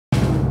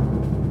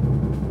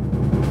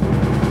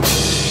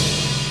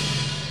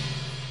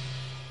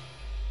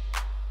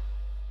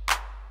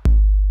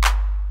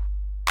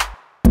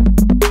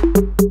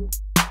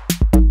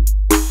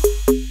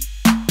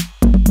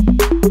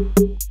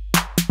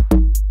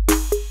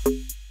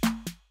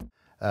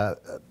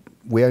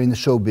We are in the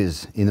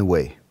showbiz in a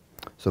way.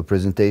 So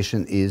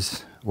presentation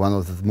is one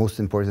of the most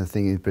important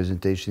things in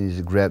presentation is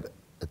to grab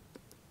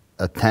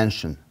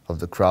attention of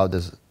the crowd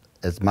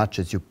as much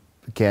as you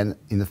can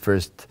in the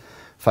first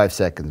 5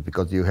 seconds,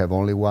 because you have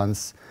only one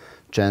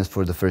chance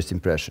for the first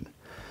impression.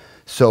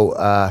 So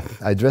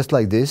I dress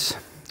like this,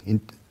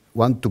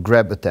 want to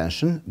grab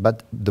attention,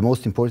 but the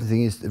most important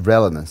thing is the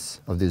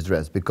relevance of this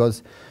dress,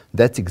 because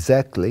that's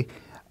exactly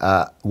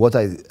what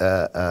I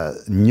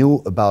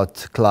knew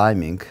about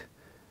climbing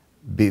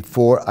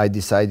before I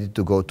decided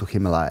to go to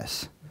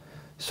Himalayas.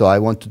 So I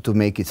wanted to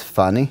make it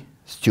funny,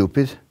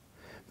 stupid,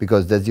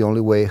 because that's the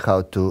only way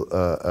how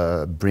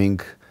to bring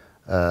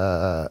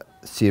a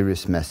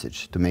serious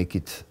message, to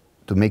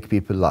make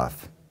people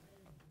laugh.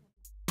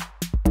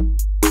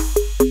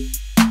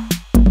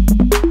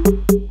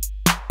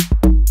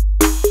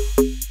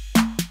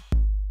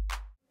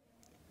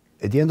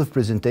 At the end of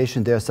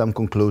presentation, there are some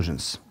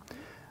conclusions.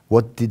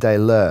 What did I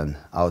learn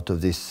out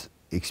of this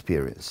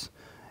experience?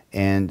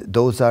 And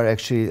those are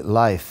actually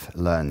life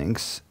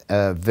learnings,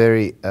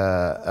 very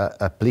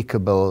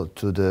applicable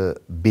to the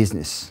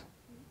business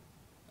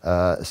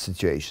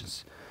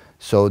situations.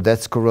 So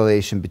that's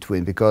correlation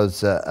between,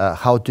 because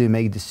how do you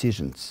make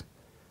decisions?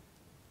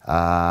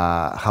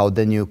 How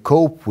then you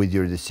cope with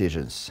your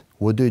decisions?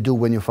 What do you do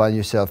when you find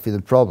yourself in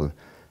a problem?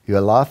 You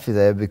are laughing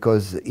there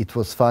because it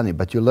was funny,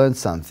 but you learned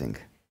something.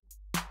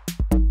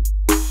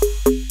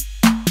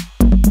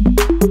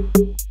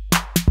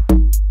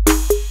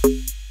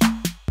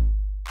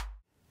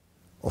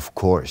 Of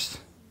course,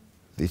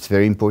 it's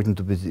very important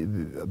to be,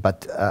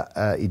 but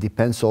it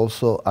depends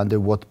also under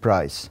what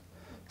price.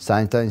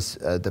 Sometimes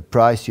the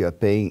price you are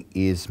paying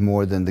is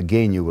more than the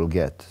gain you will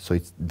get. So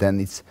it's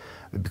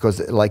because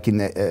like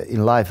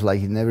in life,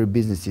 like in every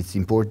business, it's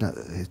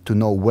important to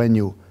know when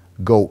you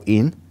go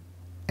in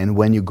and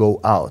when you go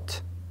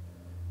out.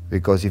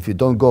 Because if you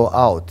don't go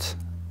out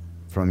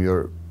from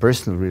your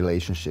personal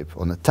relationship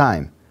on a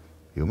time,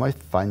 you might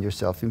find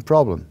yourself in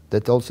problem.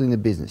 That's also in a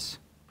business.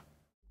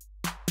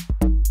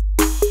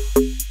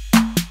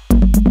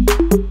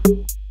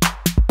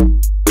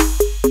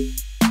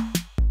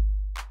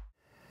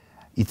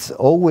 It's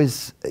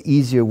always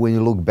easier when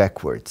you look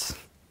backwards.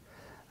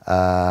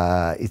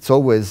 It's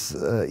always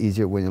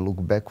easier when you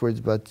look backwards,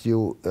 but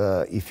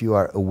if you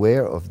are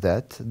aware of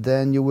that,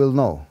 then you will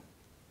know.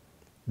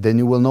 Then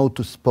you will know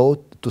to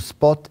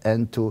spot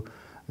and to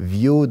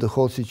view the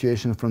whole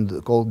situation from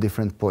the whole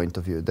different point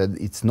of view, that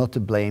it's not a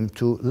blame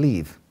to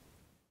leave.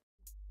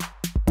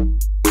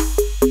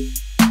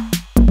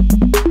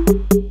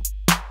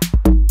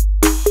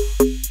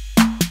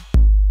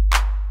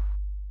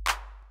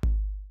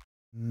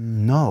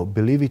 No,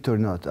 believe it or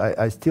not,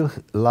 I still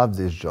love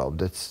this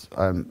job.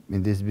 I'm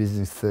in this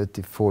business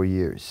 34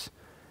 years,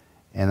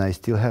 and I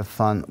still have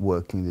fun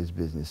working in this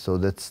business. So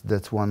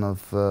that's one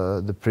of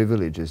the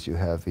privileges you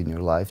have in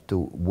your life, to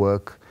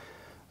work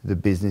the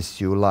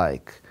business you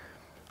like.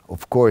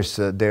 Of course,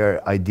 there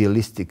are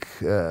idealistic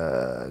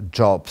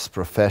jobs,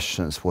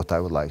 professions, what I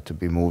would like to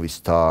be, movie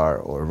star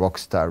or rock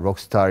star. Rock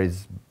star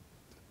is,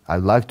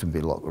 I'd like to be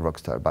a rock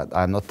star, but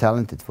I'm not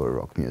talented for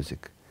rock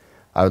music.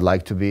 I would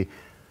like to be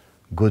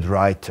good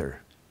writer,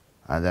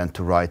 and then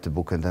to write a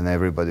book, and then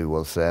everybody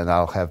will say, and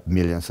I'll have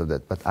millions of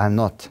that, but I'm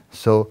not.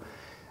 So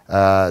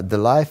the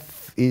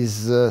life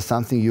is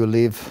something you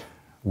live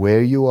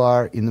where you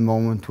are in the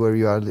moment where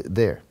you are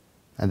there,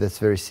 and that's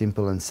very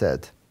simple and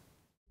sad.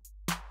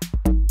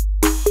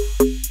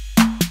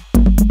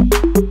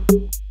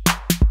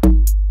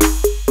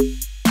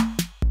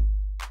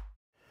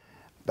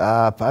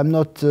 I'm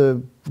not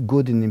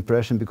good in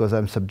impression because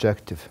I'm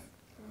subjective.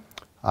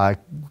 I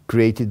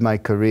created my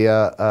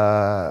career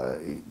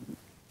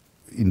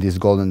in this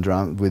golden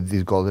drum. With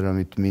this golden drum,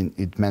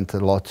 it meant a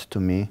lot to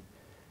me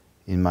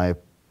in my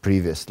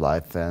previous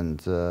life,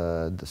 and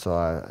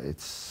so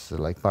it's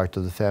like part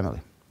of the family.